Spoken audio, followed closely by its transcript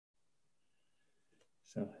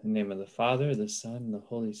So, in the name of the Father, the Son, and the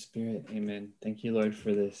Holy Spirit, amen. Thank you, Lord,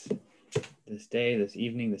 for this day, this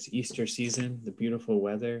evening, this Easter season, the beautiful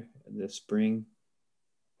weather, the spring,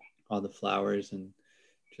 all the flowers, and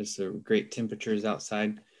just the great temperatures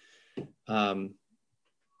outside. I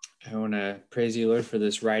want to praise you, Lord, for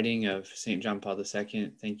this writing of St. John Paul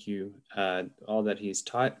II. Thank you, all that he's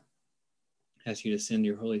taught. Ask you to send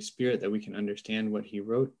your Holy Spirit that we can understand what he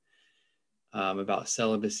wrote about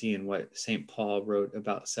celibacy and what St. Paul wrote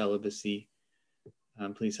about celibacy.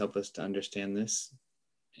 Please help us to understand this.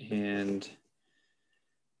 And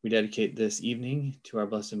we dedicate this evening to our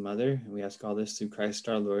Blessed Mother, and we ask all this through Christ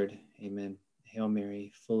our Lord. Amen. Hail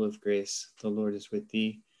Mary, full of grace, the Lord is with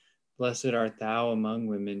thee. Blessed art thou among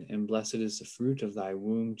women, and blessed is the fruit of thy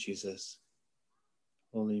womb, Jesus.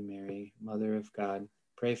 Holy Mary, Mother of God,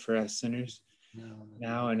 pray for us sinners,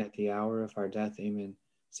 now and at the hour of our death. Amen.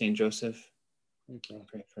 Saint Joseph,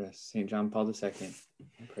 pray for us. St. John Paul II,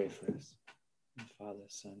 pray for us. The Father,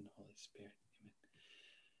 Son, Holy Spirit.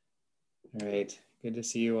 Amen. All right. Good to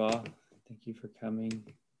see you all. Thank you for coming.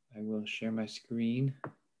 I will share my screen.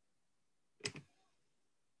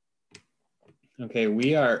 Okay,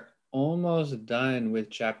 we are almost done with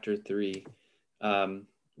chapter 3.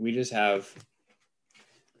 We just have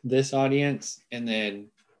this audience and then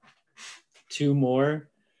 2 more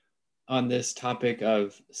on this topic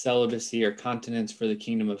of celibacy or continence for the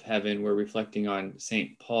kingdom of heaven. We're reflecting on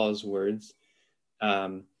St. Paul's words.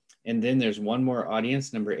 And then there's 1 more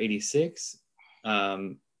audience, number 86.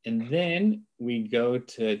 And then we go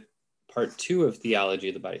to part 2 of Theology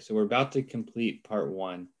of the Body. So we're about to complete part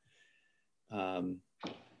 1.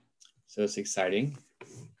 So it's exciting.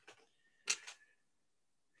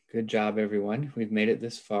 Good job, everyone. We've made it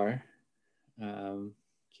this far.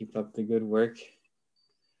 Keep up the good work.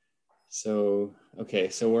 So, okay,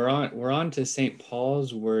 so we're on to St.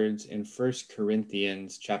 Paul's words in 1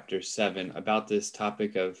 Corinthians chapter 7 about this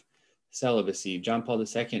topic of celibacy. John Paul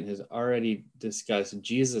II has already discussed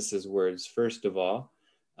Jesus's words, first of all,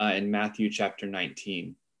 in Matthew chapter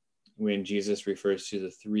 19, when Jesus refers to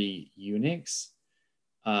the 3 eunuchs,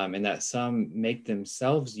 and that some make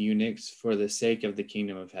themselves eunuchs for the sake of the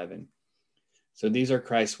kingdom of heaven. So these are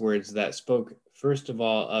Christ's words that spoke, first of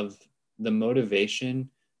all, of the motivation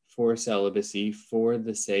for celibacy for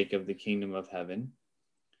the sake of the kingdom of heaven,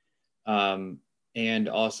 and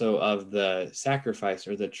also of the sacrifice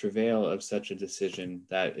or the travail of such a decision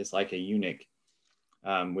that is like a eunuch,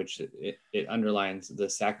 which it underlines the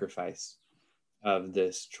sacrifice of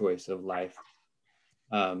this choice of life.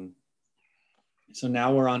 So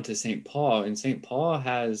now we're on to St. Paul, and St. Paul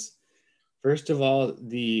has, first of all,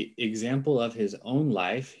 the example of his own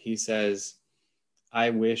life. He says, I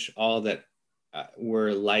wish all that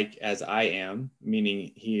were like as I am,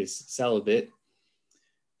 meaning he is celibate.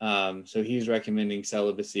 So he's recommending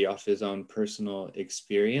celibacy off his own personal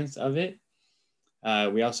experience of it.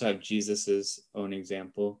 We also have Jesus's own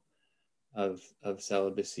example of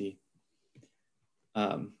celibacy.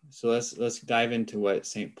 So let's dive into what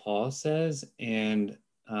St. Paul says. And,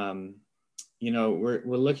 we're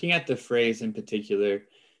looking at the phrase in particular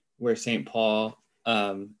where St. Paul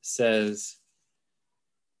says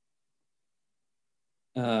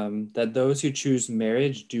that those who choose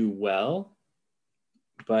marriage do well,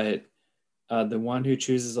 but the one who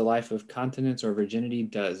chooses a life of continence or virginity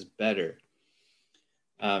does better.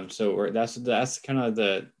 So that's kind of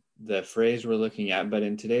the phrase we're looking at, but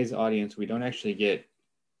in today's audience, we don't actually get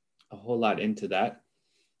a whole lot into that.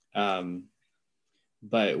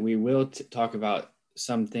 But we will talk about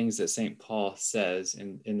some things that St. Paul says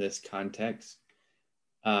in this context.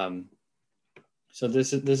 So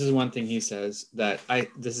this is one thing he says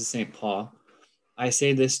this is St. Paul. I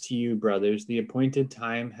say this to you, brothers, the appointed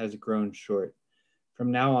time has grown short.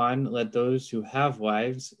 From now on, let those who have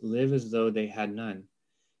wives live as though they had none.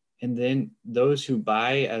 And then those who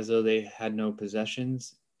buy as though they had no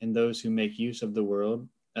possessions, and those who make use of the world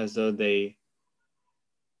as though they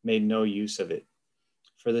made no use of it.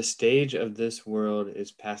 For the stage of this world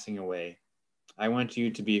is passing away. I want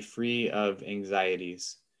you to be free of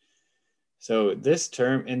anxieties. So this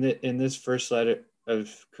term in this first letter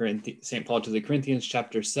of St. Paul to the Corinthians,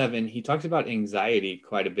 chapter 7, he talks about anxiety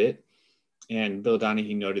quite a bit. And Bill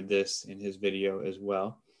Donahue noted this in his video as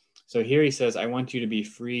well. So here he says, I want you to be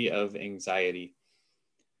free of anxiety.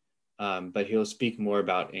 But he'll speak more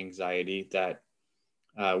about anxiety, that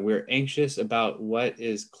we're anxious about what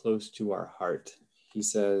is close to our heart. He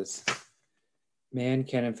says, man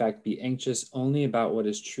can in fact be anxious only about what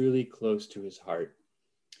is truly close to his heart.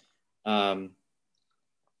 And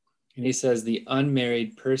he says the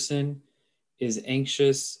unmarried person is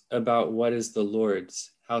anxious about what is the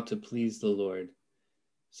Lord's, how to please the Lord.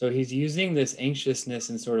 So he's using this anxiousness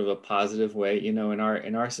in sort of a positive way. You know, in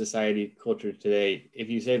our society culture today, if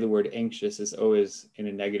you say the word anxious, it's always in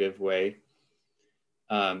a negative way.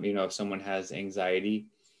 You know, if someone has anxiety,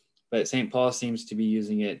 but St. Paul seems to be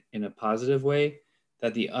using it in a positive way,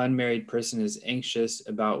 that the unmarried person is anxious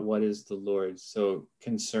about what is the Lord's. So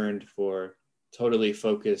concerned for, totally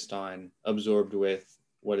focused on, absorbed with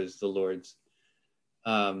what is the Lord's,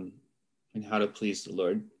 and how to please the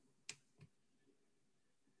Lord.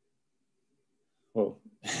 Well,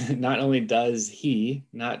 not only does he,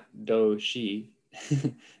 not do she,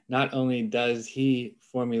 not only does he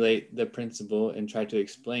formulate the principle and try to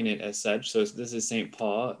explain it as such. So this is St.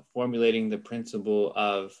 Paul formulating the principle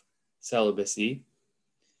of celibacy,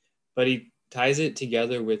 but he ties it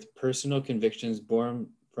together with personal convictions born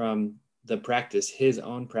from the practice, his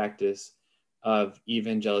own practice of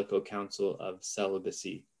evangelical counsel of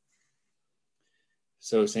celibacy.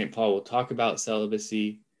 So St. Paul will talk about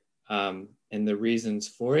celibacy and the reasons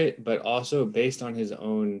for it, but also based on his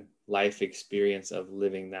own life experience of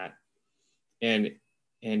living that. And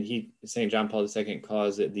St. John Paul II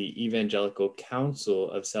calls it the evangelical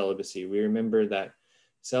counsel of celibacy. We remember that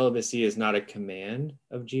celibacy is not a command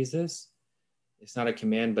of Jesus. It's not a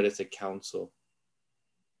command, but it's a counsel.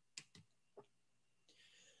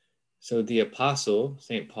 So the apostle,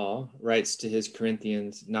 St. Paul, writes to his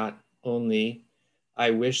Corinthians, not only,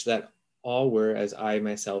 I wish that all were as I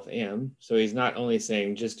myself am. So he's not only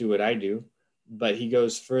saying, just do what I do, but he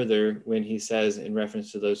goes further when he says, in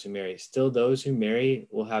reference to those who marry, still those who marry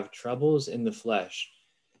will have troubles in the flesh,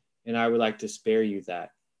 and I would like to spare you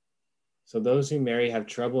that. So those who marry have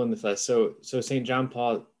trouble in the flesh. So St. John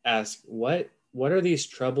Paul asks, what are these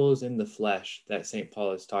troubles in the flesh that St.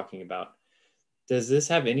 Paul is talking about? Does this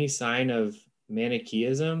have any sign of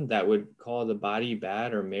Manichaeism that would call the body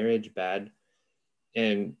bad or marriage bad?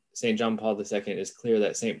 And St. John Paul II is clear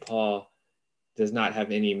that St. Paul does not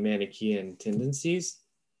have any Manichaean tendencies.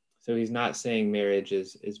 So he's not saying marriage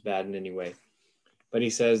is bad in any way. But he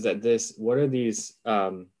says that what are these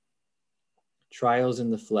trials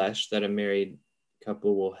in the flesh that a married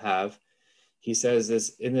couple will have? He says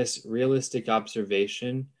this in this realistic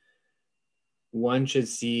observation, one should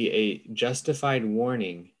see a justified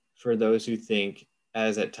warning for those who think,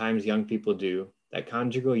 as at times young people do, that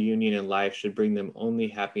conjugal union in life should bring them only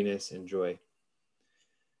happiness and joy.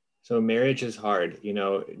 So marriage is hard. You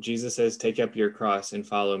know, Jesus says, take up your cross and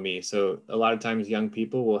follow me. So a lot of times young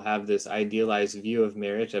people will have this idealized view of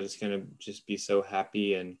marriage that it's going to just be so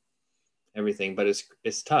happy and everything, but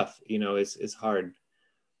it's tough. You know, it's hard.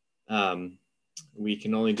 We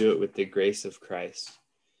can only do it with the grace of Christ.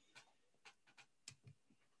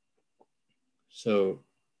 So,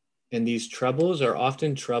 and these troubles are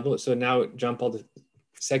often trouble. So now John Paul II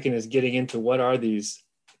is getting into what are these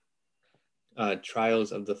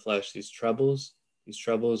trials of the flesh, these troubles. These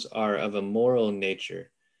troubles are of a moral nature.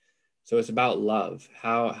 So it's about love.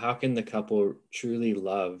 How can the couple truly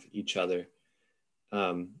love each other?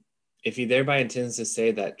 If he thereby intends to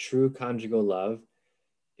say that true conjugal love,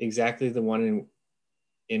 exactly the one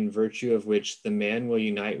in virtue of which the man will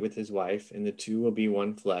unite with his wife and the two will be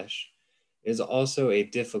one flesh, is also a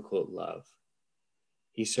difficult love.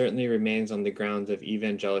 He certainly remains on the grounds of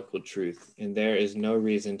evangelical truth, and there is no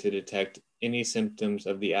reason to detect any symptoms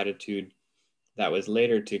of the attitude that was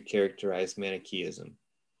later to characterize Manichaeism.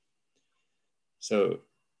 So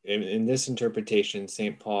in this interpretation,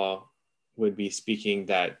 St. Paul would be speaking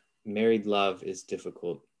that married love is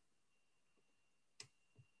difficult.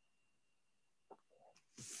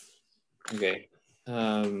 Okay.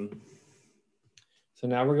 So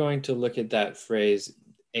now we're going to look at that phrase,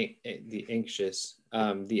 the anxious.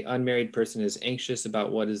 The unmarried person is anxious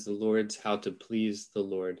about what is the Lord's, how to please the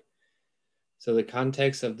Lord. So the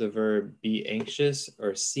context of the verb be anxious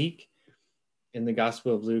or seek in the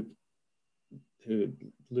Gospel of Luke,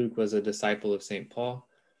 Luke was a disciple of St. Paul,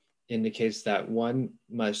 indicates that one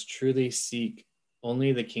must truly seek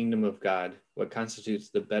only the kingdom of God, what constitutes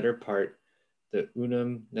the better part, the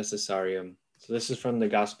unum necessarium. So this is from the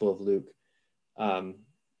Gospel of Luke,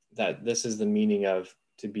 that this is the meaning of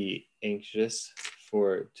to be anxious,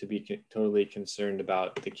 to be totally concerned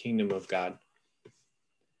about the kingdom of God.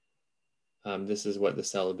 This is what the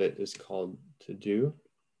celibate is called to do,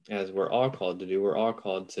 as we're all called to do. We're all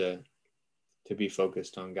called to be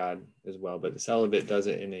focused on God as well, but the celibate does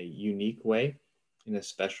it in a unique way, in a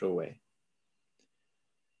special way.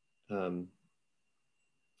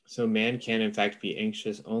 So man can in fact be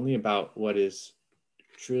anxious only about what is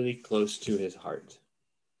truly close to his heart.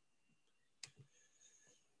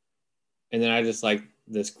 And then I just like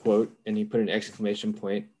this quote, and he put an exclamation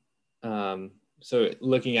point. So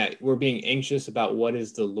looking at, we're being anxious about what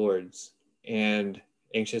is the Lord's, and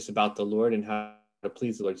anxious about the Lord and how to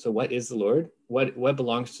please the Lord. So what is the Lord? What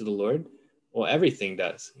belongs to the Lord? Well, everything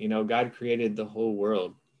does. God created the whole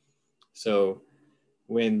world. So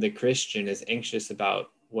when the Christian is anxious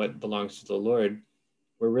about what belongs to the Lord,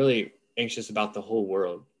 we're really anxious about the whole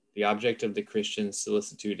world. The object of the Christian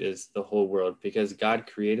solicitude is the whole world, because God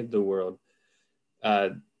created the world.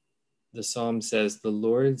 The psalm says, "The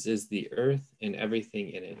Lord's is the earth and everything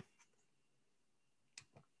in it."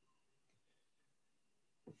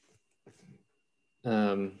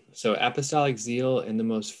 So apostolic zeal and the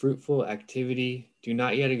most fruitful activity do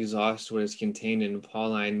not yet exhaust what is contained in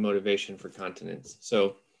Pauline motivation for continence.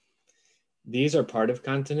 So these are part of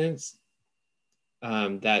continence,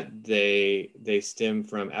 that they stem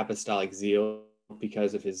from apostolic zeal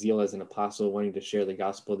because of his zeal as an apostle wanting to share the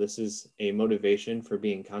gospel. This is a motivation for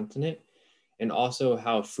being continent, and also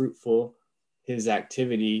how fruitful his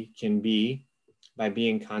activity can be by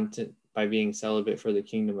being celibate for the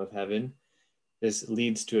kingdom of heaven. This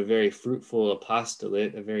leads to a very fruitful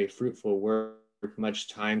apostolate, a very fruitful work, much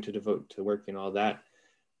time to devote to work and all that.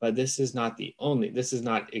 But this is not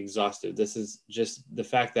exhaustive. This is just the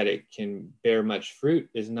fact that it can bear much fruit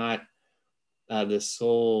is not the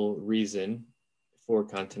sole reason for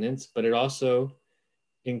continence, but it also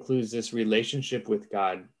includes this relationship with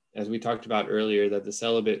God. As we talked about earlier, that the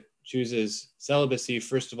celibate chooses celibacy,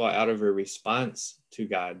 first of all, out of a response to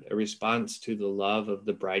God, a response to the love of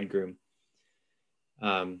the bridegroom.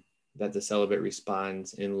 That the celibate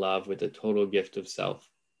responds in love with the total gift of self.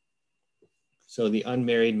 So the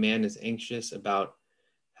unmarried man is anxious about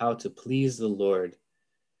how to please the Lord.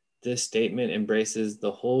 This statement embraces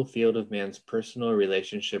the whole field of man's personal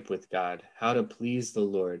relationship with God. How to please the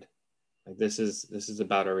Lord. Like this is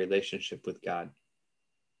about our relationship with God.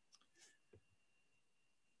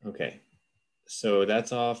 Okay, so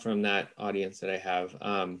that's all from that audience that I have.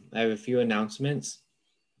 I have a few announcements.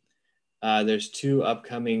 There's 2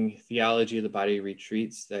 upcoming Theology of the Body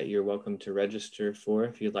retreats that you're welcome to register for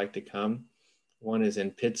if you'd like to come. One is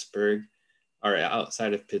in Pittsburgh, or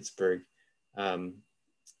outside of Pittsburgh,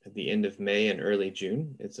 at the end of May and early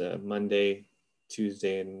June. It's a Monday,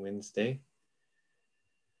 Tuesday, and Wednesday.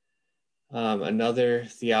 Another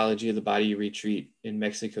Theology of the Body retreat in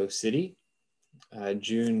Mexico City,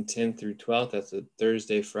 June 10th through 12th. That's a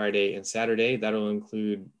Thursday, Friday, and Saturday. That'll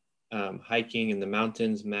include hiking in the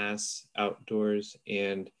mountains, mass outdoors,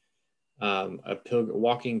 and a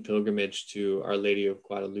walking pilgrimage to Our Lady of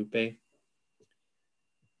Guadalupe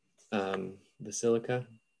Basilica.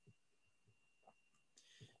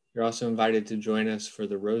 You're also invited to join us for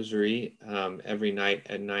the Rosary every night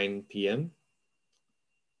at 9 p.m.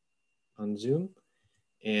 on Zoom,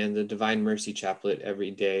 and the Divine Mercy Chaplet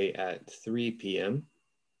every day at 3 p.m.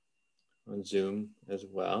 on Zoom as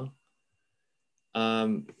well.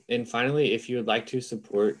 And finally, if you would like to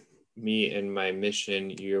support me and my mission,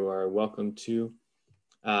 you are welcome to.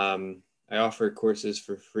 I offer courses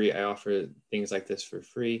for free. I offer things like this for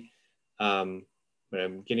free. But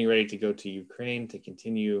I'm getting ready to go to Ukraine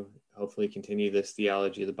to hopefully continue this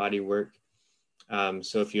Theology of the Body work.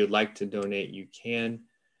 So if you'd like to donate, you can,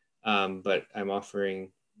 but I'm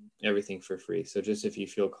offering everything for free. So just if you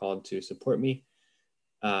feel called to support me,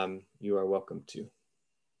 you are welcome to.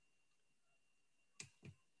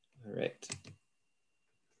 All right.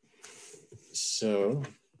 So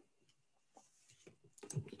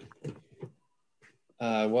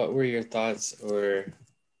what were your thoughts or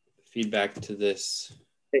feedback to this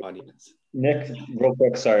audience? Nick, real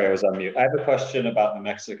quick, sorry, I was on mute. I have a question about the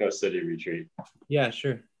Mexico City retreat. Yeah,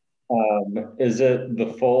 sure. Is it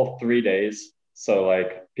the full 3 days? So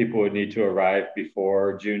like people would need to arrive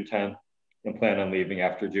before June 10th and plan on leaving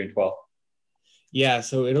after June 12th? Yeah,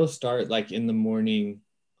 so it'll start like in the morning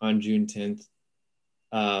on June 10th.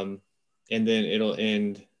 And then it'll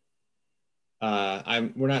end.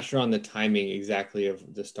 We're not sure on the timing exactly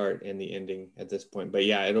of the start and the ending at this point, but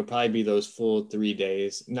yeah, it'll probably be those full 3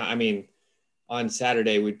 days. On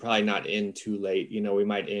Saturday, we'd probably not end too late. We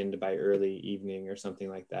might end by early evening or something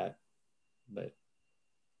like that. But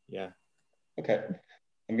yeah. Okay.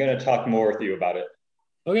 I'm going to talk more with you about it.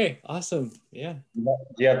 Okay, awesome. Yeah. Do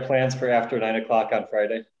you have plans for after 9 o'clock on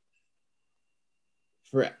Friday?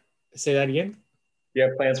 Say that again? Do you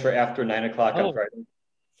have plans for after 9 o'clock on Friday?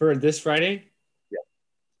 For this Friday? Yeah.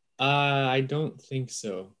 I don't think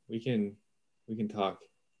so. We can talk.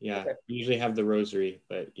 Yeah. Okay. We usually have the rosary,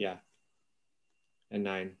 but yeah. At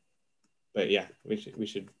 9. But yeah, we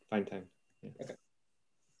should find time. Yeah. Okay.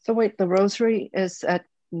 So wait, the rosary is at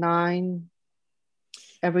 9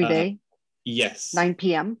 every day? Yes. 9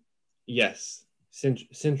 p.m.? Yes. Central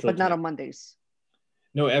but not time. on Mondays.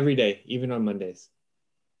 No, every day, even on Mondays.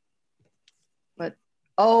 But,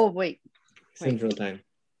 oh, wait. Central time.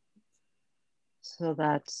 So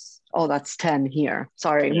that's 10 here.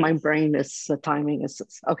 Sorry, Yeah. my brain is, the timing is,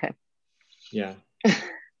 okay. Yeah.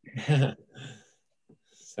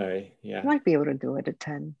 Sorry. Yeah. Might be able to do it at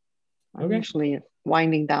 10. I'm Okay. usually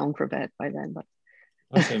winding down for bed by then, but.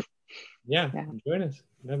 Awesome. Yeah. Yeah. Join us.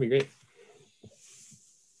 That'd be great.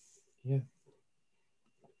 Yeah.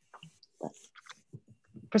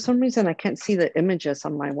 For some reason, I can't see the images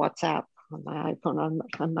on my WhatsApp on my iPhone.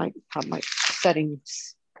 I might have my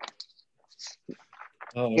settings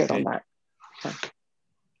Oh, geared on okay. that.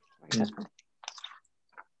 So,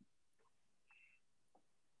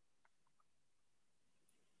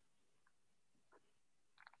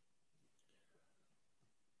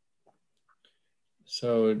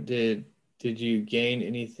 So did you gain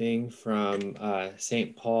anything from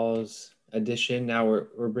St. Paul's edition? Now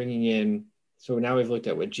we're bringing in. So now we've looked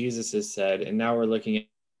at what Jesus has said, and now we're looking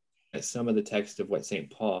at some of the text of what St.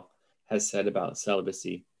 Paul has said about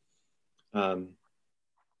celibacy. So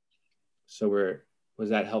was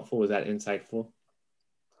that helpful? Was that insightful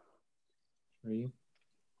for you?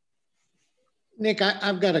 Nick,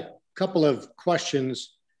 I've got a couple of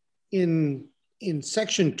questions. In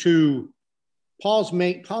section 2, Paul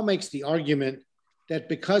makes the argument that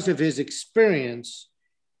because of his experience,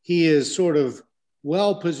 he is sort of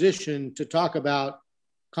well positioned to talk about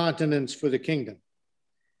continence for the kingdom.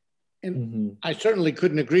 And I certainly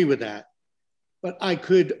couldn't agree with that. But I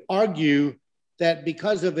could argue that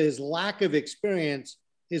because of his lack of experience,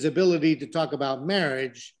 his ability to talk about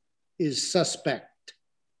marriage is suspect.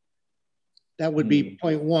 That would be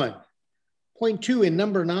point 1. Point 2, in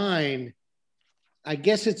number 9, I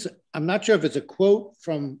guess I'm not sure if it's a quote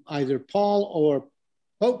from either Paul or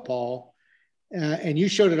Pope Paul, and you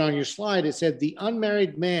showed it on your slide. It said, the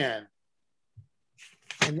unmarried man,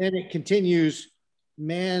 and then it continues,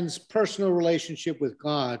 man's personal relationship with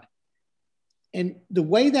God. And the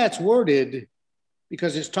way that's worded,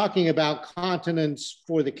 because it's talking about continence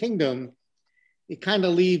for the kingdom, it kind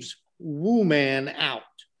of leaves woman out.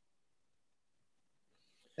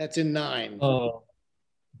 That's in 9. Oh.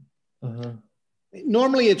 Uh-huh.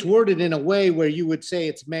 Normally it's worded in a way where you would say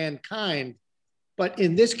it's mankind, but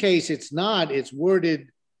in this case it's not. It's worded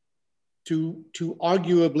to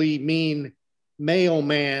arguably mean male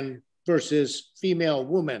man versus female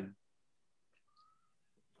woman.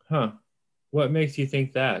 Huh. What makes you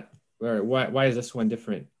think that? Or why is this one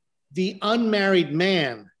different? The unmarried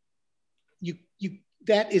man,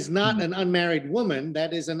 that is not an unmarried woman,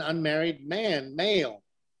 that is an unmarried man, male.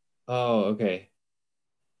 Oh, okay.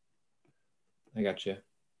 I got you.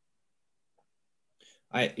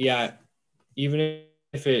 Even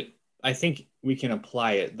if I think we can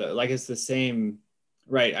apply it though. Like it's the same,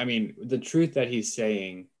 right? I mean, the truth that he's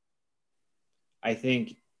saying, I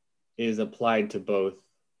think, is applied to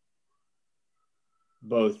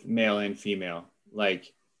both male and female.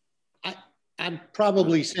 Like, I'd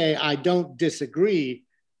probably say I don't disagree,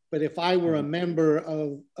 but if I were a member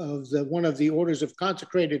of one of the orders of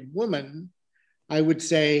consecrated women, I would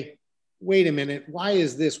say, wait a minute, why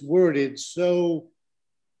is this worded so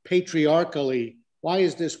patriarchally? Why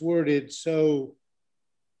is this worded so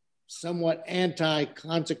somewhat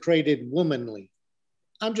anti-consecrated womanly?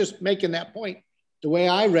 I'm just making that point. The way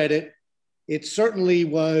I read it, it certainly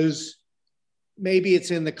was, maybe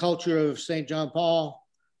it's in the culture of St. John Paul,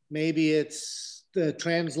 maybe it's the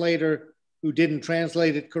translator who didn't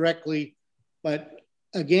translate it correctly. But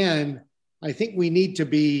again, I think we need to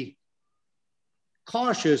be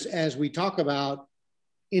cautious as we talk about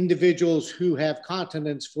individuals who have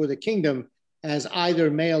continence for the kingdom as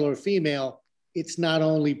either male or female. It's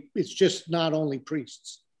just not only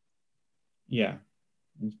priests. Yeah,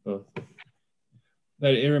 it's both.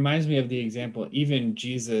 But it reminds me of the example, even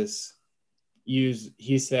Jesus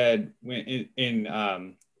he said when in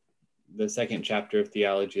the second chapter of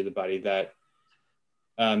Theology of the Body, that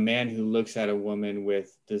a man who looks at a woman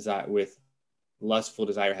with lustful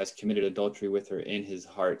desire has committed adultery with her in his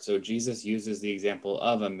heart. So Jesus uses the example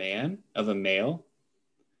of a male.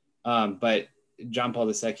 But John Paul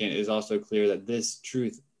II is also clear that this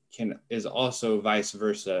truth is also vice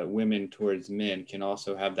versa. Women towards men can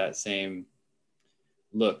also have that same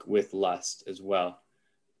look with lust as well.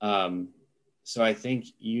 So I think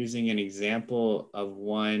using an example of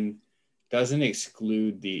one doesn't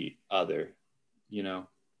exclude the other, you know?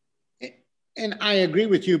 And I agree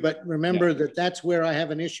with you, but remember that that's where I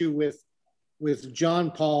have an issue with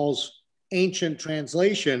John Paul's ancient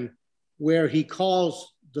translation, where he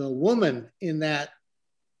calls the woman in that's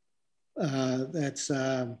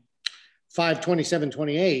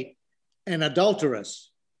 5:27:28, an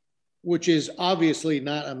adulteress, which is obviously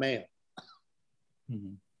not a male.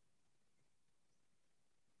 Mm-hmm.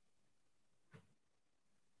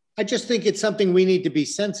 I just think it's something we need to be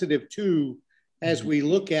sensitive to as we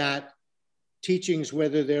look at teachings,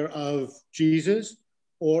 whether they're of Jesus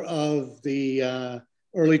or of the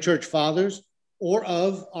early church fathers or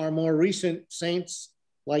of our more recent saints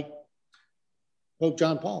like Pope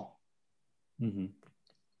John Paul. Mm-hmm.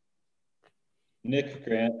 Nick,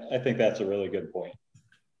 Grant, I think that's a really good point.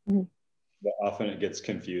 Mm-hmm. But often it gets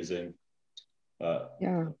confusing.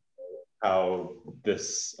 Yeah. How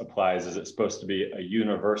this applies. Is it supposed to be a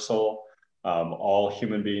universal, all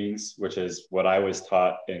human beings, which is what I was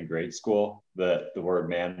taught in grade school that the word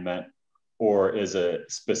man meant, or is it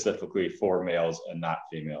specifically for males and not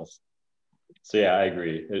females? So yeah, I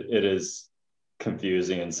agree. It is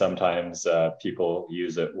confusing, and sometimes people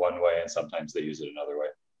use it one way and sometimes they use it another way.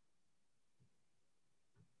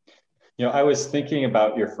 You know, I was thinking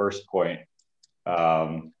about your first point.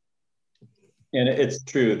 And it's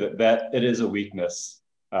true that it is a weakness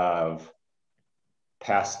of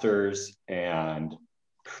pastors and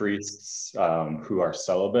priests who are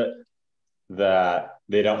celibate, that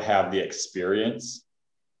they don't have the experience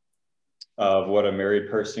of what a married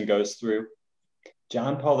person goes through.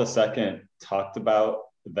 John Paul II talked about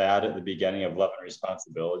that at the beginning of Love and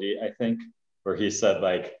Responsibility, I think, where he said,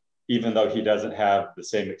 like, even though he doesn't have the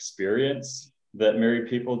same experience that married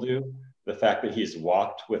people do, the fact that he's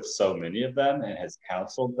walked with so many of them and has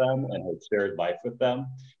counseled them and has shared life with them,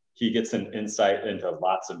 he gets an insight into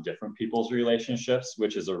lots of different people's relationships,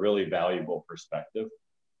 which is a really valuable perspective.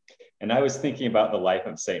 And I was thinking about the life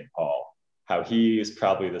of St. Paul, how he is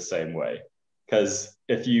probably the same way. Because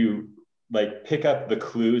if you like pick up the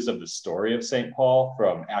clues of the story of St. Paul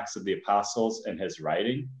from Acts of the Apostles and his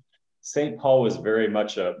writing, St. Paul was very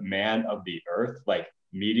much a man of the earth, like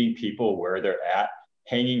meeting people where they're at,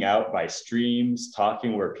 hanging out by streams,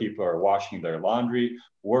 talking where people are washing their laundry,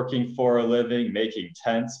 working for a living, making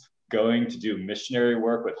tents, going to do missionary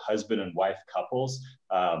work with husband and wife couples,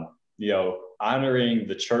 honoring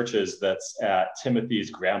the churches that's at Timothy's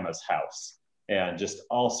grandma's house, and just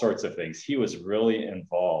all sorts of things. He was really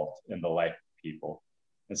involved in the life of people.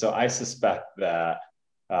 And so I suspect that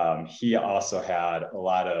he also had a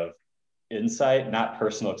lot of insight, not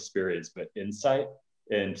personal experience, but insight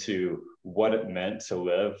into what it meant to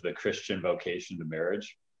live the Christian vocation to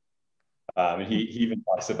marriage. And he even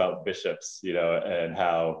talks about bishops, and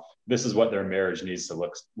how this is what their marriage needs to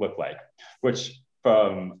look like, which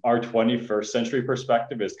from our 21st century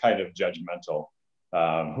perspective is kind of judgmental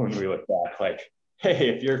when we look back, like, hey,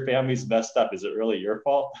 if your family's messed up, is it really your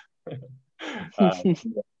fault? St.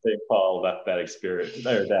 Paul left that experience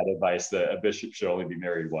or that advice that a bishop should only be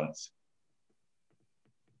married once.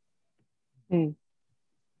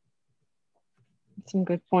 Some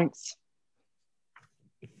good points.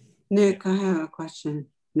 Nick, I have a question.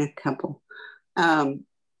 Nick Couple.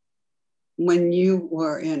 When you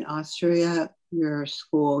were in Austria, your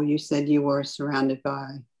school, you said you were surrounded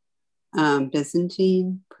by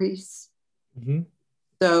Byzantine priests. Mm-hmm.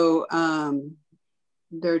 So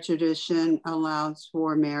their tradition allows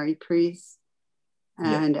for married priests.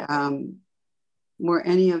 And were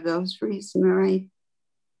any of those priests married?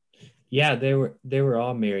 Yeah, they were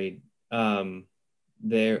all married. I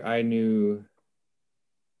knew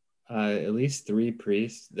at least 3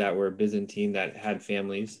 priests that were Byzantine that had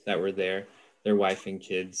families that were there, their wife and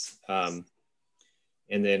kids. And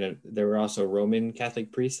then there were also Roman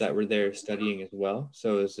Catholic priests that were there studying as well.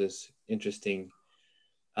 So it was this interesting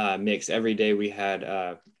mix. Every day we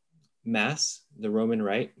had Mass, the Roman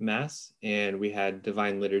Rite Mass, and we had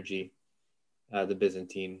Divine Liturgy, the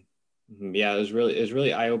Byzantine. Yeah, it was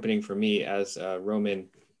really eye-opening for me as a Roman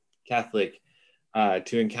Catholic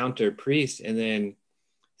to encounter priests and then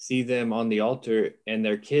see them on the altar, and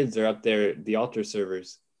their kids are up there, the altar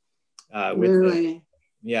servers. With Really? them.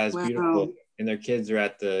 Yeah, it's wow. beautiful. And their kids are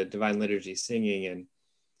at the Divine Liturgy singing,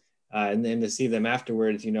 and then to see them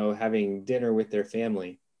afterwards, having dinner with their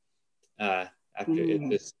family. It's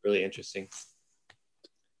just really interesting.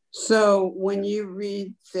 So when you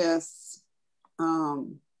read this,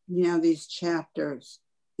 these chapters,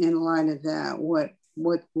 in light of that, what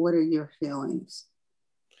are your feelings?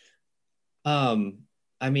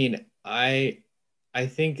 I mean, I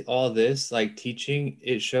think all this, like teaching,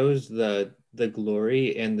 it shows the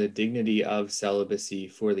glory and the dignity of celibacy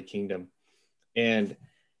for the kingdom. And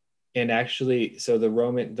actually, so the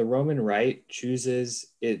Roman Rite chooses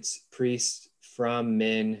its priests from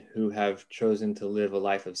men who have chosen to live a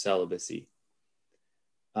life of celibacy.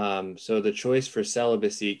 So the choice for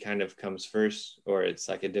celibacy kind of comes first, or it's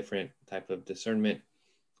like a different type of discernment.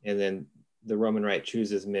 and then the Roman Rite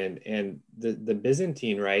chooses men, and the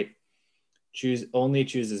Byzantine Rite only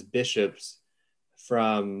chooses bishops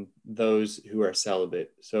from those who are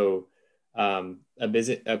celibate. So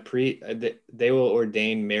they will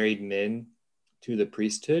ordain married men to the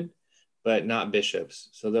priesthood, but not bishops.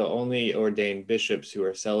 So they'll only ordain bishops who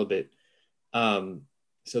are celibate.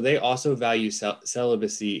 So they also value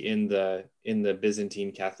celibacy in the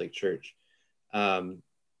Byzantine Catholic Church, and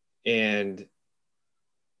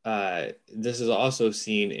this is also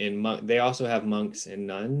seen in they also have monks and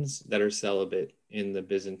nuns that are celibate in the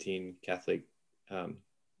Byzantine Catholic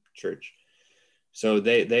Church. So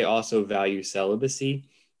they also value celibacy,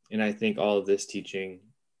 and I think all of this teaching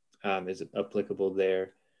is applicable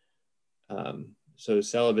there. So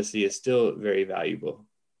celibacy is still very valuable.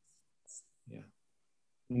 Yeah.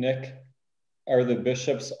 Nick, are the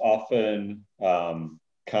bishops often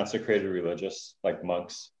consecrated religious, like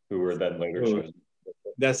monks who were then later chosen?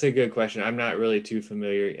 That's a good question. I'm not really too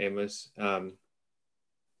familiar, Amos.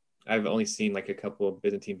 I've only seen like a couple of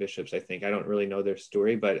Byzantine bishops, I think. I don't really know their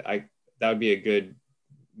story, but that would be a good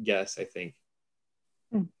guess, I think.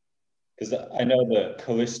 Because I know the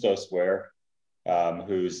Callistos Ware,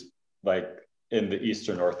 who's like in the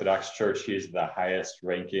Eastern Orthodox Church, he's the highest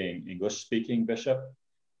ranking English-speaking bishop.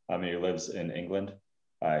 He lives in England.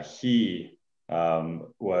 He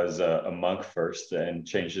was a monk first and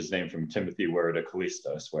changed his name from Timothy Ware to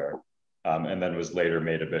Callistos Ware, and then was later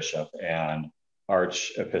made a bishop and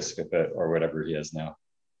archiepiscopate or whatever he is now.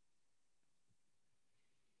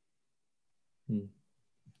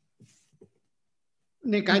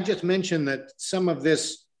 Nick, I just mentioned that some of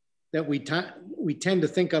this that we tend to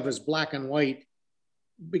think of as black and white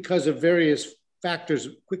because of various factors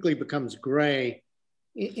quickly becomes gray.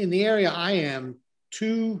 In the area I am,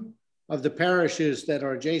 2 of the parishes that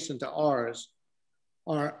are adjacent to ours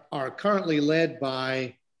are currently led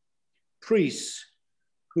by priests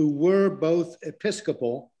who were both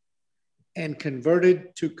Episcopal and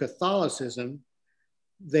converted to Catholicism.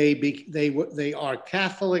 They are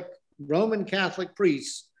Catholic, Roman Catholic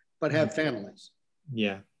priests, but have families.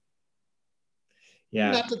 Yeah.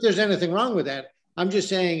 Not that there's anything wrong with that. I'm just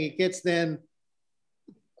saying it gets then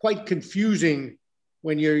quite confusing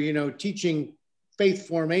when you're, teaching faith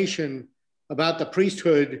formation about the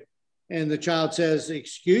priesthood and the child says,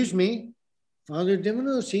 "Excuse me, Father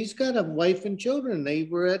Diminos, he's got a wife and children. They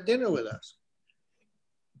were at dinner with us."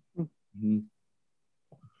 Mm-hmm.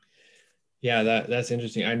 Yeah, that's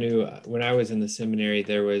interesting. I knew when I was in the seminary,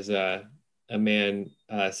 there was a man,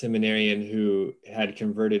 seminarian, who had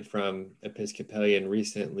converted from Episcopalian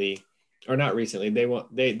recently, or not recently.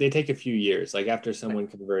 They take a few years, like after someone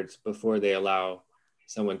converts, before they allow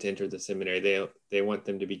someone to enter the seminary. They want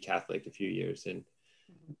them to be Catholic a few years, and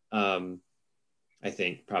I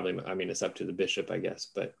think probably, I mean, it's up to the bishop, I guess,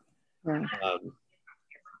 but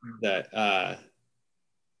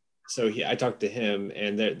so I talked to him,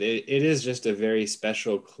 and it is just a very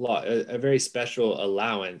special a very special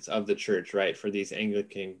allowance of the church, right, for these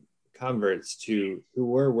Anglican converts who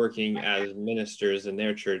were working as ministers in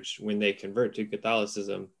their church. When they convert to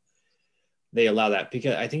Catholicism, they allow that,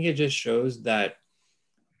 because I think it just shows that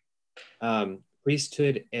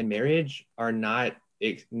priesthood and marriage are not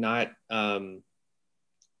they're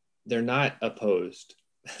not opposed.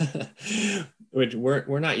 Which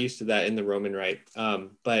we're not used to that in the Roman Rite.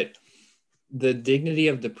 But the dignity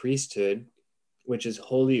of the priesthood, which is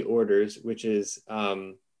holy orders, which is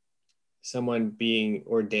someone being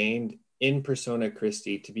ordained in persona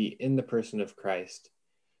Christi, to be in the person of Christ.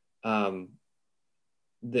 The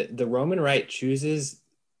Roman Rite chooses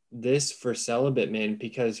this for celibate men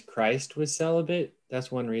because Christ was celibate.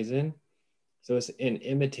 That's one reason. So it's an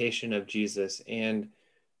imitation of Jesus, and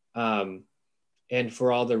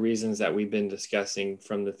for all the reasons that we've been discussing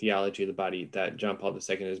from the Theology of the Body, that John Paul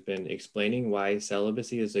II has been explaining why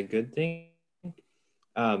celibacy is a good thing.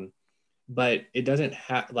 But it doesn't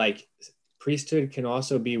have, like, priesthood can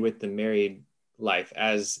also be with the married life,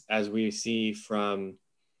 as we see from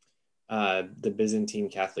the Byzantine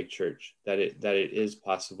Catholic Church, that it is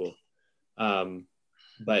possible.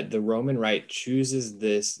 But the Roman Rite chooses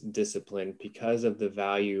this discipline because of the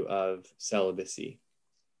value of celibacy.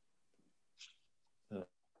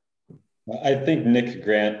 I think Nick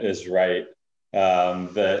Grant is right,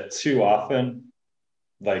 that too often,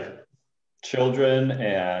 like, children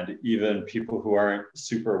and even people who aren't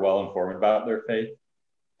super well informed about their faith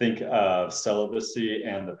think of celibacy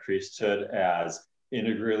and the priesthood as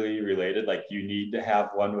integrally related, like you need to have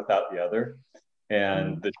one without the other.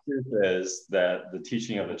 And the truth is that the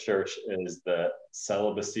teaching of the church is that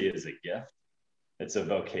celibacy is a gift. It's a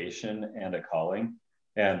vocation and a calling.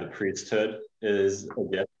 And the priesthood is a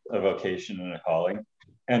gift a vocation and a calling.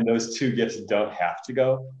 And those two gifts don't have to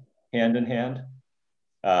go hand in hand.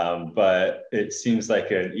 But it seems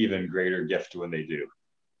like an even greater gift when they do,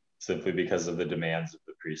 simply because of the demands of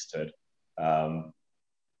the priesthood.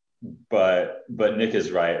 But Nick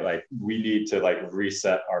is right. Like, we need to like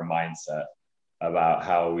reset our mindset about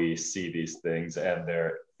how we see these things and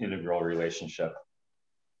their integral relationship.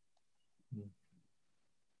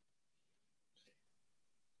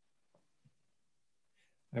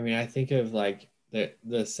 I mean, I think of like the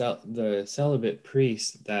celibate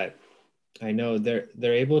priests that I know they're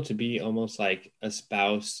able to be almost like a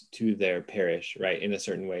spouse to their parish, right? In a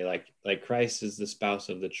certain way, like Christ is the spouse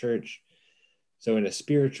of the church. So in a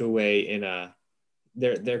spiritual way,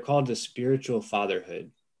 they're called to spiritual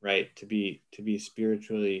fatherhood, right? To be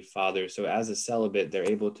spiritually fathers. So as a celibate, they're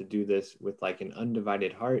able to do this with like an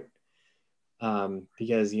undivided heart,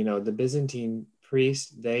 because the Byzantine priests,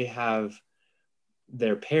 they have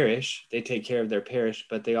their parish, they take care of their parish,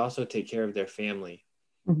 but they also take care of their family,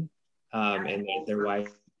 and their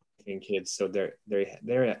wife and kids. So they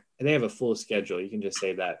have a full schedule. You can just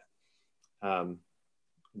say that,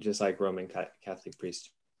 just like Roman Catholic priests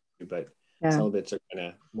do, but celibates are kind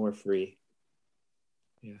of more free.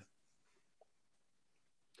 Yeah.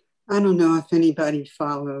 I don't know if anybody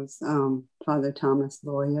follows Father Thomas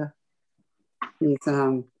Loya. He's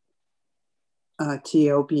a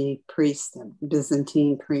TOB priest, a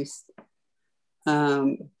Byzantine priest.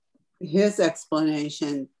 His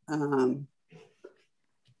explanation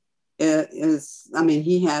is, I mean,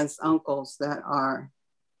 he has uncles that are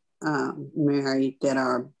married that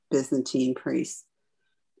are Byzantine priests.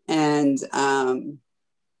 And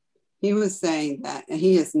he was saying that, and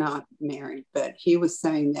he is not married, but he was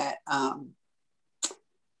saying that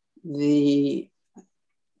the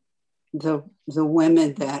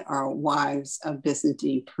women that are wives of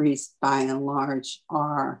Byzantine priests, by and large,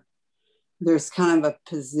 there's kind of a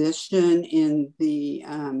position in the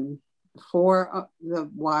for the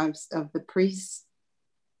wives of the priests.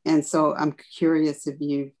 And so I'm curious if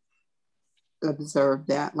you observed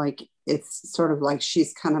that, like, it's sort of like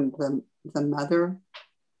she's kind of the mother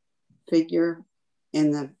figure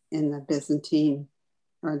in the Byzantine,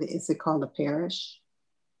 is it called a parish?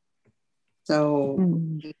 So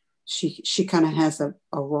she kind of has a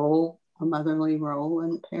role, a motherly role in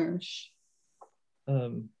the parish.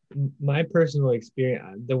 My personal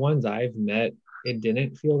experience, the ones I've met, it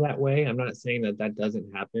didn't feel that way. I'm not saying that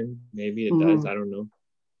doesn't happen. Maybe it does. I don't know.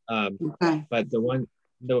 Okay. But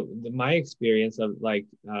my experience of like,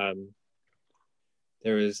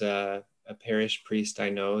 there was a parish priest I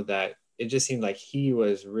know that it just seemed like he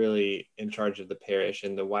was really in charge of the parish,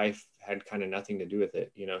 and the wife had kind of nothing to do with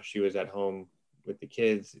it. She was at home with the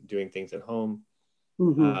kids, doing things at home.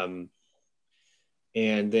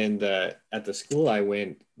 And then at the school I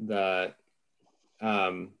went, the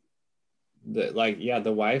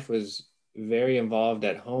wife was very involved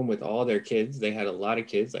at home with all their kids. They had a lot of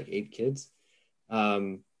kids, like 8 kids.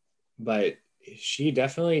 But she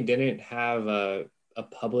definitely didn't have a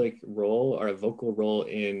public role or a vocal role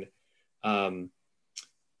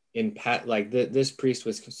this priest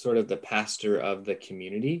was sort of the pastor of the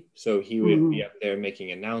community. So he would be up there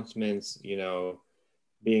making announcements,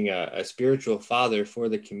 being a spiritual father for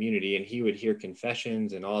the community, and he would hear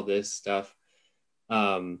confessions and all this stuff.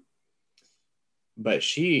 But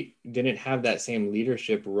she didn't have that same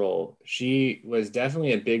leadership role. She was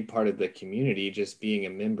definitely a big part of the community, just being a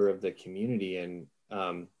member of the community, and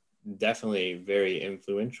definitely very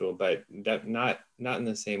influential, but not in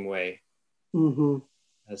the same way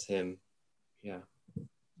as him. Yeah.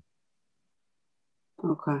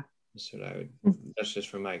 Okay. That's just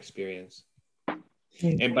from my experience.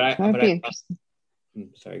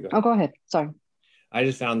 Sorry, go ahead. Sorry. I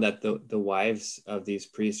just found that the wives of these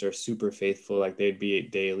priests are super faithful. Like, they'd be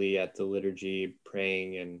daily at the liturgy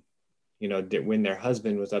praying, and when their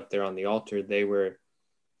husband was up there on the altar, they were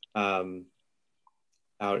out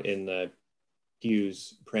in the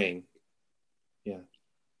pews praying. Yeah.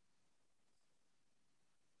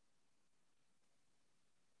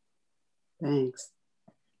 Thanks.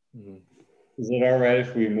 Is it all right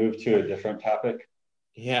if we move to a different topic?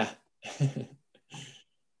 Yeah.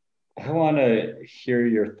 I want to hear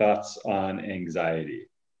your thoughts on anxiety,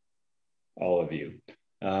 all of you,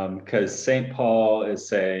 because St. Paul is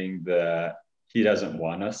saying that he doesn't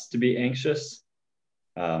want us to be anxious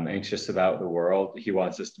about the world. He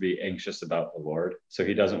wants us to be anxious about the Lord. So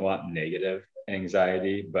he doesn't want negative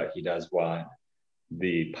anxiety, but he does want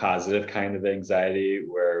the positive kind of anxiety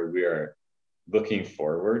where we are looking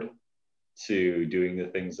forward to doing the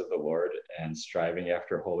things of the Lord and striving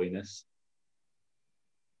after holiness.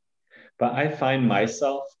 but I find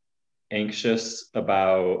myself anxious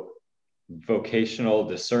about vocational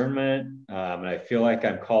discernment. And I feel like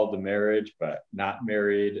I'm called to marriage, but not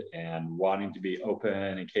married, and wanting to be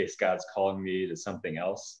open in case God's calling me to something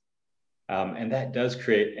else. And that does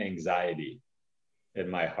create anxiety in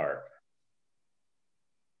my heart.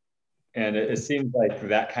 And it seems like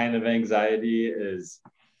that kind of anxiety is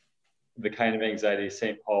the kind of anxiety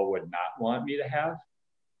St. Paul would not want me to have.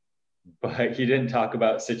 But he didn't talk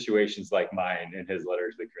about situations like mine in his letter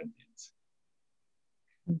to the Corinthians.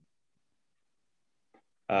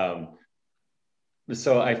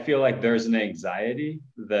 So I feel like there's an anxiety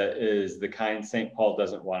that is the kind St. Paul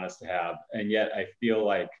doesn't want us to have. And yet I feel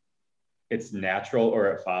like it's natural, or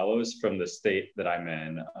it follows from the state that I'm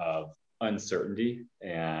in of uncertainty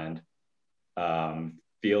and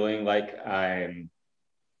feeling like I'm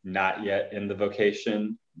not yet in the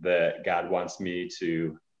vocation that God wants me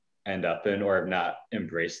to end up in, or have not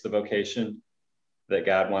embraced the vocation that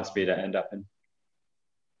God wants me to end up in.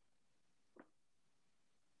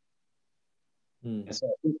 And so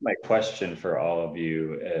I think my question for all of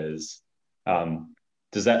you is,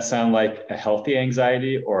 does that sound like a healthy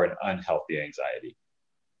anxiety or an unhealthy anxiety?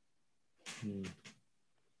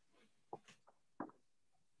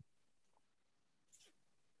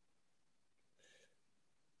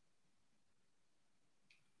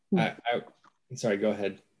 Sorry, go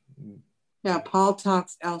ahead. Yeah, Paul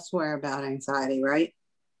talks elsewhere about anxiety, right?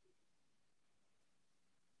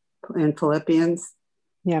 In Philippians.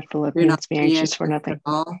 Yeah, Philippians, be anxious for nothing. At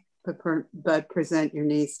all, but present your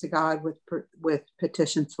needs to God with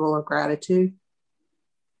petitions full of gratitude.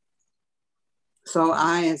 So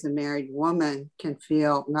I, as a married woman, can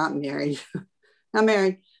feel not married,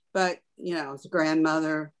 but as a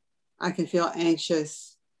grandmother, I can feel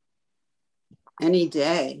anxious any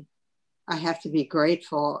day. I have to be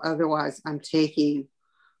grateful. Otherwise, I'm taking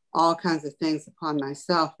all kinds of things upon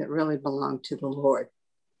myself that really belong to the Lord.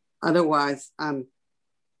 Otherwise, I'm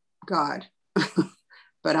God,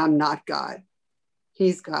 but I'm not God.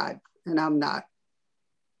 He's God, and I'm not.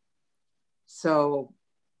 So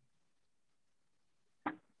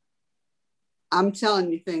I'm telling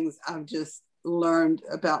you things I've just learned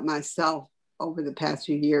about myself over the past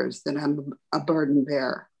few years, that I'm a burden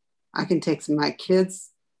bearer. I can take some of my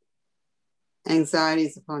kids'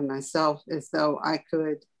 anxieties upon myself as though I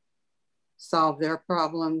could solve their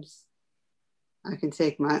problems. I can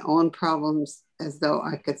take my own problems as though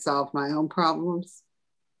I could solve my own problems.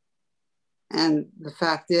 And the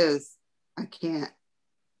fact is, I can't.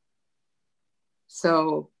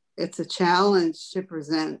 So it's a challenge to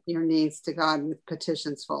present your needs to God with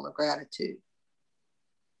petitions full of gratitude.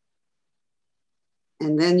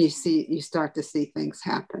 And then you start to see things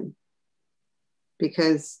happen,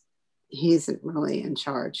 because He's really in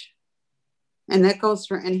charge. And that goes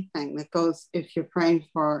for anything. That goes, if you're praying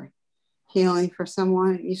for healing for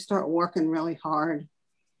someone, you start working really hard,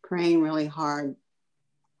 praying really hard,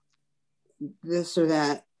 this or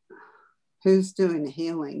that. Who's doing the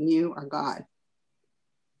healing, you or God?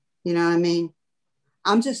 You know what I mean?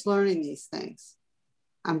 I'm just learning these things.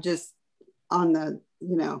 I'm just on the,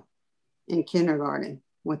 in kindergarten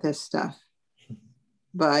with this stuff.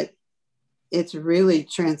 But it's really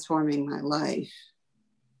transforming my life.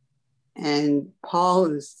 And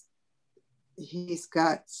Paul he's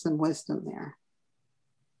got some wisdom there.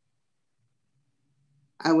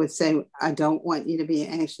 I would say, I don't want you to be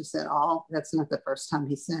anxious at all. That's not the first time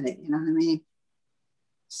he said it, you know what I mean?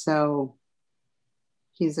 So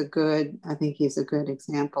I think he's a good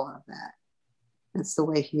example of that. That's the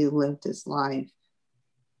way he lived his life.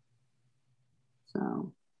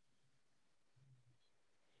 So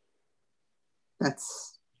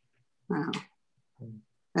that's how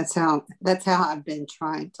I've been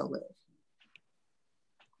trying to live.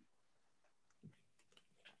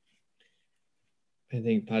 I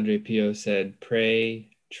think Padre Pio said,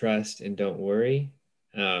 pray, trust, and don't worry.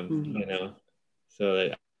 So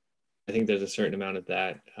that I think there's a certain amount of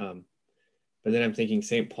that. But then I'm thinking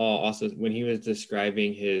St. Paul also, when he was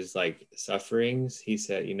describing his sufferings, he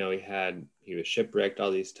said, he was shipwrecked all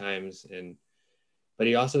these times. But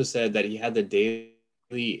he also said that he had the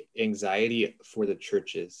daily anxiety for the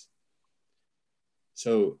churches.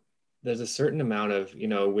 So there's a certain amount of,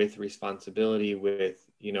 with responsibility, with,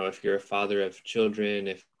 if you're a father of children,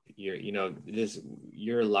 if you're,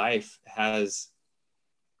 your life has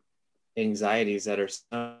anxieties that are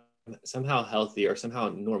somehow healthy or somehow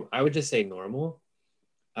normal. I would just say normal,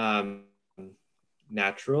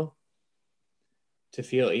 natural to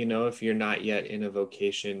feel, if you're not yet in a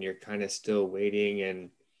vocation, you're kind of still waiting and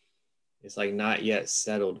it's not yet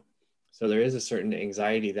settled. So there is a certain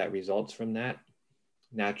anxiety that results from that.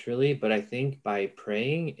 naturally, but I think by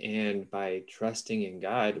praying and by trusting in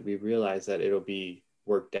God, we realize that it'll be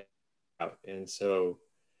worked out. And so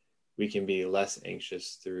we can be less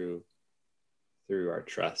anxious through our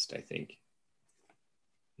trust, I think.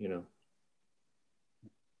 You know.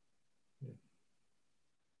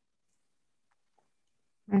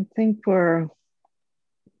 I think for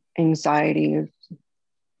anxiety,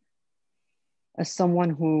 as someone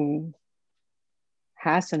who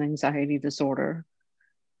has an anxiety disorder,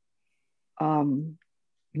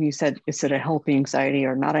 you said, is it a healthy anxiety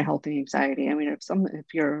or not a healthy anxiety? I mean,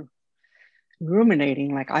 if you're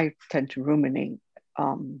ruminating, like I tend to ruminate,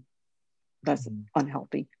 that's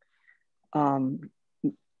unhealthy.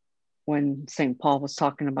 When St. Paul was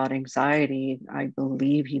talking about anxiety, I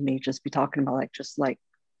believe he may just be talking about like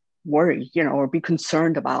worry, or be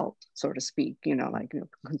concerned about, so to speak,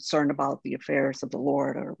 concerned about the affairs of the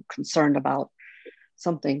Lord, or concerned about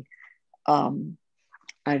something.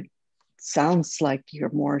 Sounds like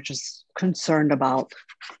you're more just concerned about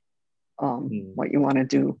what you want to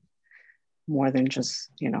do, more than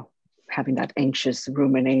just, having that anxious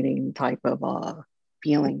ruminating type of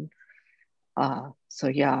feeling. So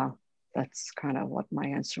yeah, that's kind of what my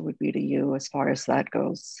answer would be to you as far as that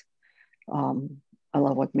goes. I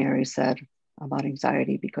love what Mary said about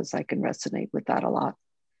anxiety, because I can resonate with that a lot.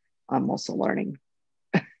 I'm also learning.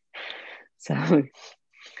 So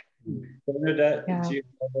Bernadette, yeah. do you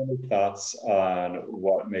have any thoughts on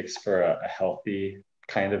what makes for a healthy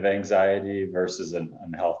kind of anxiety versus an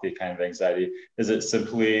unhealthy kind of anxiety? Is it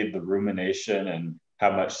simply the rumination and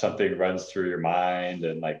how much something runs through your mind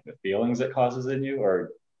and like the feelings it causes in you,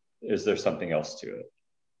 or is there something else to it?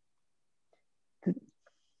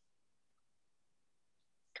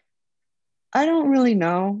 I don't really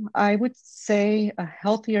know. I would say a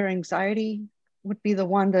healthier anxiety would be the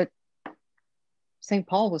one that St.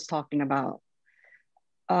 Paul was talking about.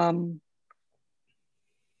 And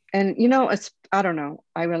I don't know.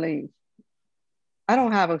 I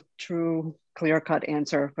don't have a true clear-cut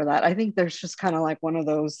answer for that. I think there's just kind of like one of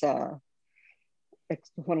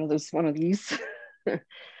these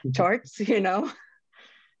charts,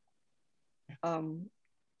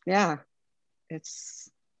 yeah, it's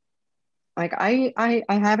like I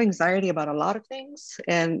have anxiety about a lot of things,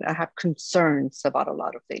 and I have concerns about a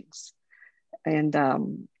lot of things.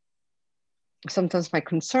 And sometimes my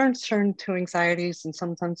concerns turn to anxieties, and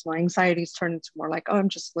sometimes my anxieties turn into more like, oh, I'm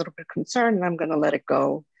just a little bit concerned and I'm going to let it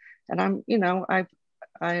go. And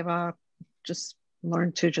I've just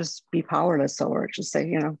learned to just be powerless, or just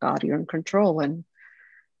say, God, you're in control, and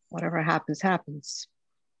whatever happens, happens.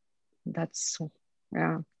 That's,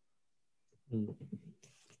 yeah.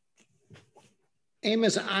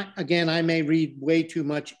 Amos, I may read way too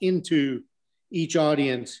much into each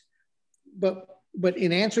audience, but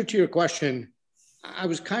in answer to your question, I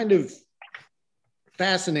was kind of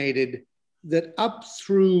fascinated that up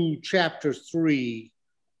through chapter 3,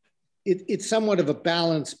 it's somewhat of a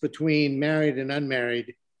balance between married and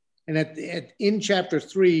unmarried. And in chapter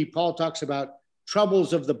 3, Paul talks about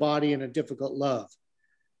troubles of the body and a difficult love.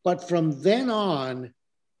 But from then on,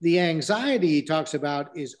 the anxiety he talks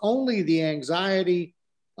about is only the anxiety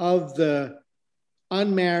of the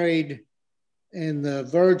unmarried and the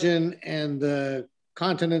virgin and the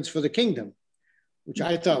continence for the kingdom, which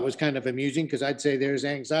I thought was kind of amusing, because I'd say there's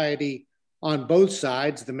anxiety on both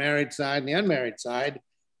sides, the married side and the unmarried side.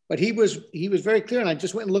 But he was very clear, and I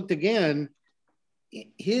just went and looked again.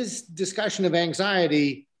 His discussion of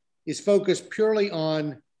anxiety is focused purely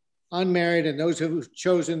on unmarried and those who've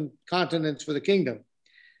chosen continence for the kingdom.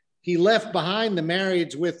 He left behind the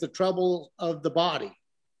marrieds with the trouble of the body,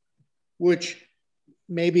 which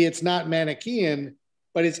maybe it's not Manichaean,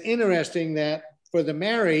 but it's interesting that for the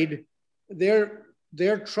married, their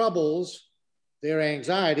troubles, their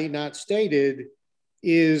anxiety, not stated,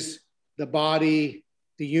 is the body,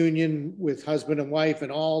 the union with husband and wife,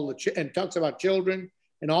 and and talks about children,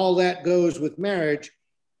 and all that goes with marriage.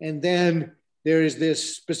 And then there is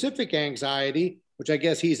this specific anxiety, which I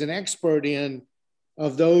guess he's an expert in,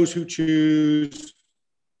 of those who choose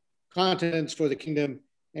continence for the kingdom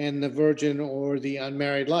and the virgin or the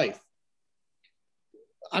unmarried life.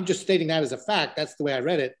 I'm just stating that as a fact. That's the way I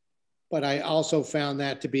read it. But I also found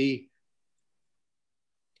that to be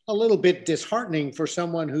a little bit disheartening for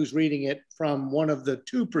someone who's reading it from one of the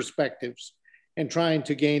two perspectives and trying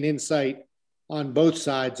to gain insight on both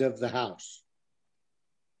sides of the house.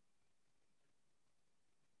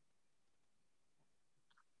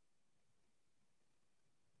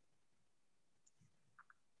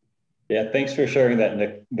 Yeah, thanks for sharing that,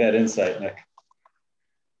 Nick, that insight, Nick.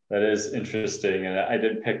 That is interesting. And I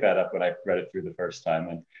didn't pick that up when I read it through the first time.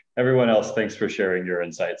 And everyone else, thanks for sharing your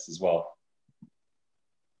insights as well.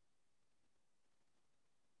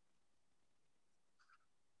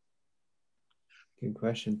 Good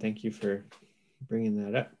question. Thank you for bringing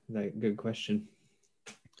that up. That good question.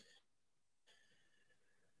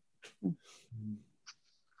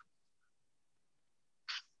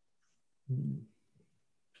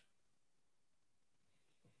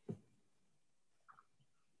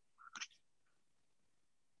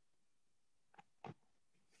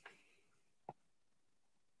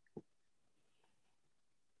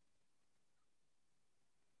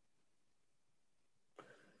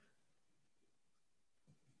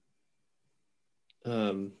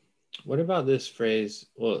 What about this phrase?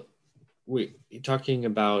 Well, we talking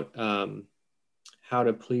about how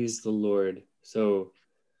to please the Lord. So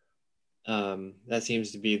that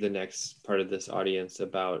seems to be the next part of this audience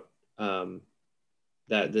about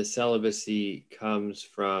that the celibacy comes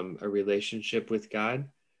from a relationship with God.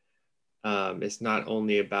 It's not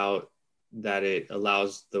only about that it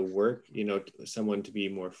allows the work, someone to be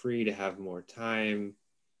more free, to have more time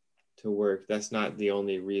to work. That's not the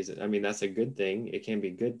only reason. I mean, that's a good thing. It can be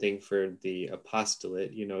a good thing for the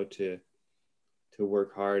apostolate, to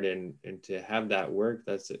work hard and to have that work.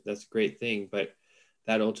 That's a great thing. But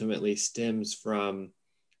that ultimately stems from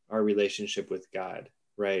our relationship with God,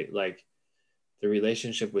 right? Like the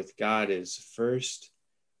relationship with God is first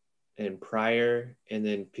and prior, and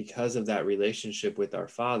then because of that relationship with our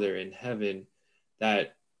Father in heaven,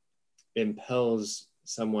 that impels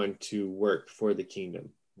someone to work for the kingdom,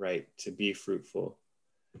 right? To be fruitful.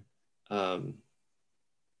 And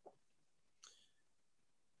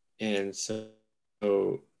so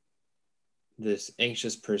this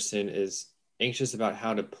anxious person is anxious about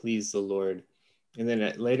how to please the Lord. And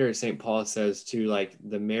then later St. Paul says too, like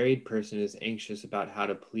the married person is anxious about how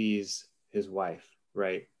to please his wife,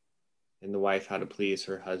 right? And the wife how to please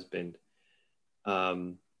her husband.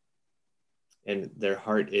 And their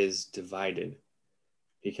heart is divided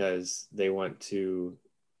because they want to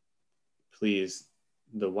please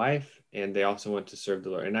the wife and they also want to serve the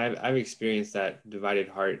Lord. And I've experienced that divided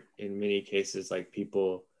heart in many cases. Like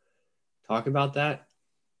people talk about that,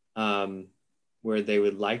 where they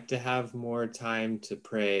would like to have more time to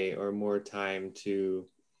pray or more time to,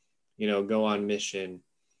 go on mission,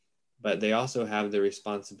 but they also have the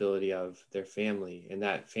responsibility of their family, and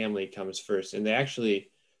that family comes first. And they actually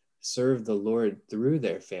serve the Lord through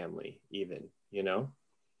their family, even,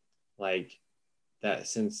 like that,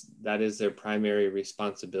 since that is their primary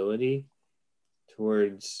responsibility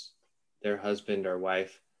towards their husband or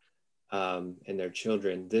wife, and their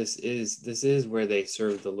children. This is where they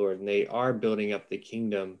serve the Lord, and they are building up the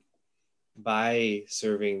kingdom by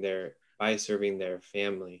serving their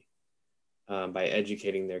family, by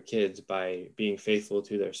educating their kids, by being faithful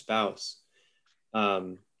to their spouse.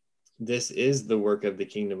 This is the work of the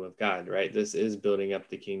kingdom of God, right? This is building up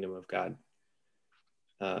the kingdom of God.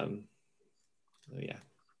 So yeah.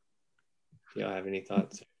 Do y'all have any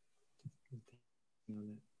thoughts?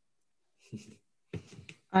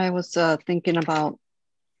 I was thinking about,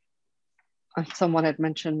 someone had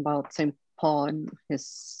mentioned about St. Paul and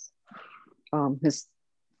his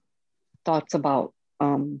thoughts about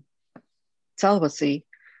celibacy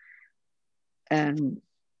and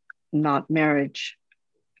not marriage.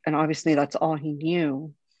 And obviously that's all he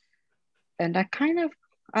knew. And that kind of,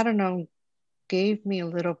 I don't know, gave me a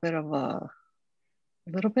little bit of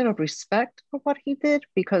respect for what he did,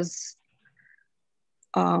 because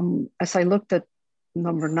as I looked at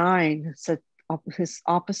number 9, it said his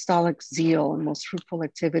apostolic zeal and most fruitful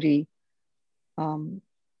activity,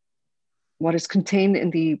 what is contained in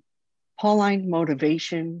the Pauline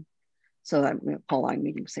motivation, so that Pauline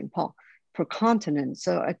meaning St. Paul, for continence.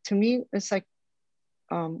 So to me, it's like,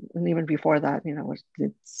 and even before that,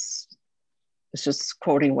 it's just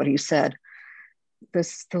quoting what he said. The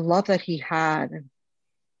love that he had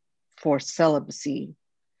for celibacy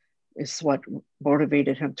is what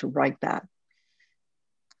motivated him to write that.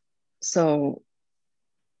 So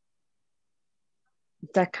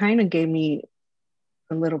that kind of gave me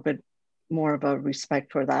a little bit more of a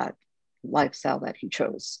respect for that lifestyle that he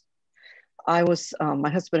chose. My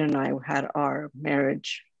husband and I had our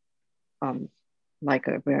marriage, like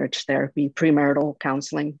a marriage therapy, premarital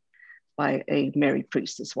counseling by a married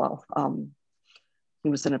priest as well. He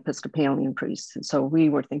was an Episcopalian priest. And so we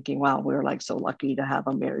were thinking, wow, we're like so lucky to have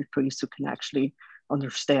a married priest who can actually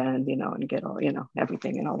understand, and get all,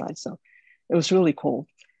 everything and all that. So it was really cool.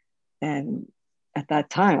 And at that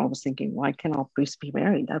time I was thinking, why can't all priests be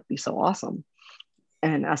married? That'd be so awesome.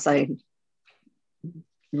 And as I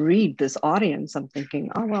read this audience, I'm thinking,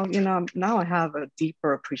 oh, well, now I have a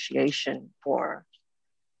deeper appreciation for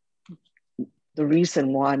the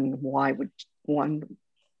reason why one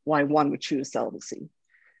would choose celibacy,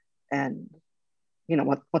 and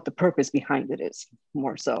what the purpose behind it is,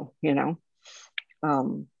 more so, not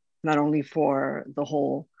only for the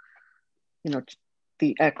whole,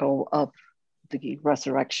 the echo of the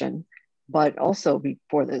resurrection, but also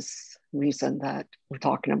for this reason that we're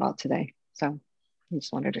talking about today. So I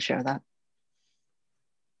just wanted to share that.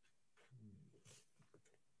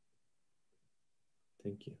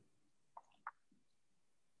 Thank you.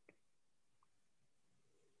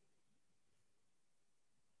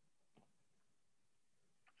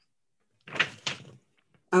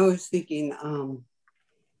 I was thinking a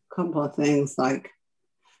couple of things, like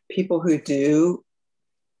people who do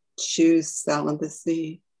choose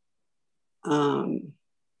celibacy and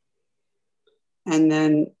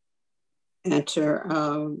then enter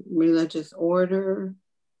a religious order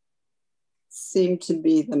seem to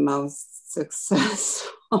be the most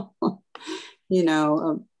successful,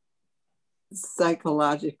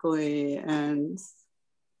 psychologically and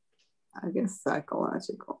I guess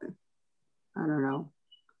psychologically. I don't know.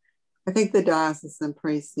 I think the diocesan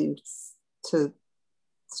priest seems to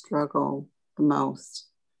struggle the most,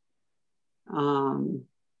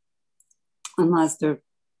 unless they're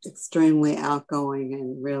extremely outgoing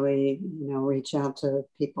and really, reach out to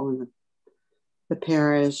people in the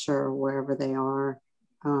parish or wherever they are.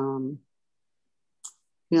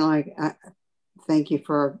 Thank you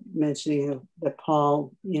for mentioning that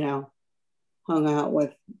Paul, hung out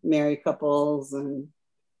with married couples, and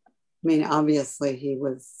obviously he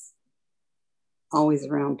was always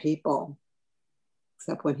around people,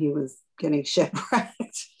 except when he was getting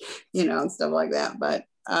shipwrecked, and stuff like that. But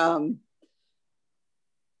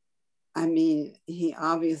he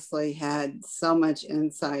obviously had so much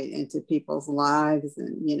insight into people's lives,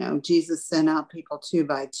 and Jesus sent out people 2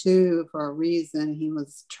 by 2 for a reason. He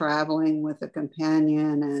was traveling with a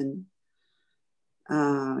companion,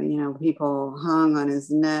 and people hung on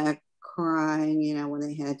his neck crying, when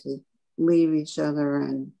they had to leave each other,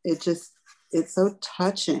 and it's so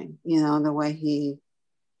touching, the way he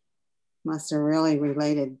must have really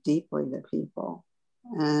related deeply to people.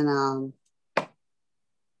 And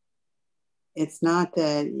it's not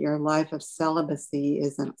that your life of celibacy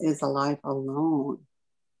is a life alone.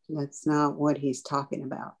 That's not what he's talking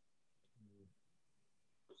about.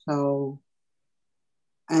 So,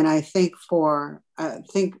 and I think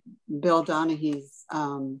Bill Donahue's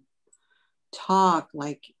talk,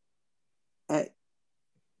 like at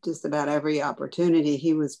just about every opportunity,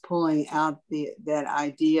 he was pulling out that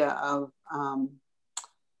idea of,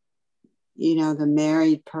 the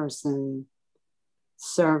married person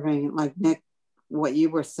serving, like Nick, what you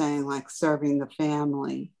were saying, like serving the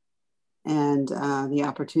family, and the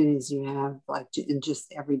opportunities you have, like in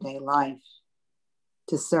just everyday life,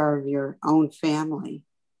 to serve your own family,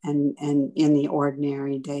 and in the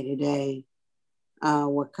ordinary day-to-day,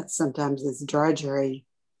 what sometimes is drudgery.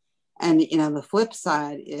 And the flip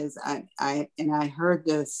side is, I heard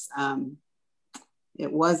this.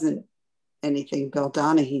 It wasn't anything Bill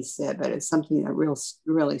Donahue said, but it's something that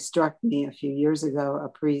really struck me a few years ago. A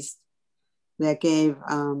priest that gave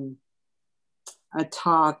a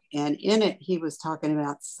talk, and in it he was talking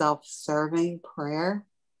about self-serving prayer,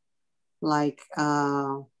 like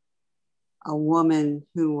a woman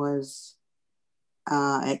who was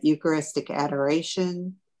at Eucharistic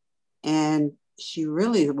adoration, and she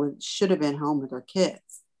really should have been home with her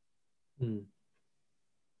kids. Mm.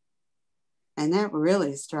 And that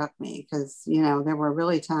really struck me, because, there were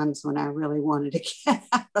really times when I really wanted to get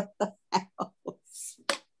out of the house,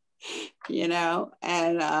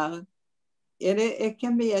 and it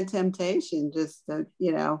can be a temptation just to,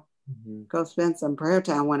 go spend some prayer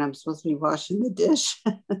time when I'm supposed to be washing the dishes.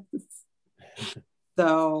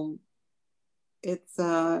 So it's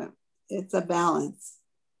a balance.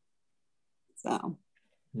 So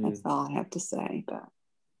that's all I have to say. But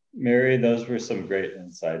Mary, those were some great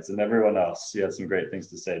insights, and everyone else, you had some great things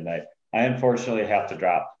to say tonight. I unfortunately have to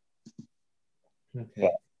drop.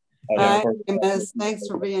 Okay. Thanks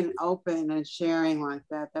for being open and sharing like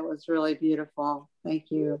that. That was really beautiful.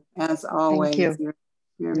 Thank you. As always, Thank you.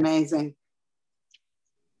 You're amazing.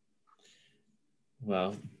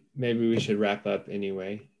 Well, maybe we should wrap up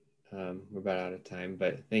anyway. We're about out of time,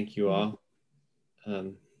 but thank you all.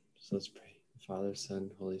 So let's pray. Father,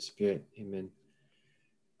 Son, Holy Spirit. Amen.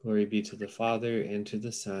 Glory be to the Father, and to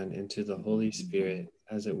the Son, and to the Holy Spirit,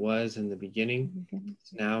 as it was in the beginning,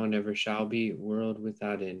 is now, and ever shall be, world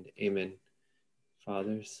without end. Amen.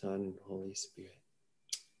 Father, Son, and Holy Spirit.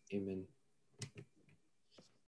 Amen.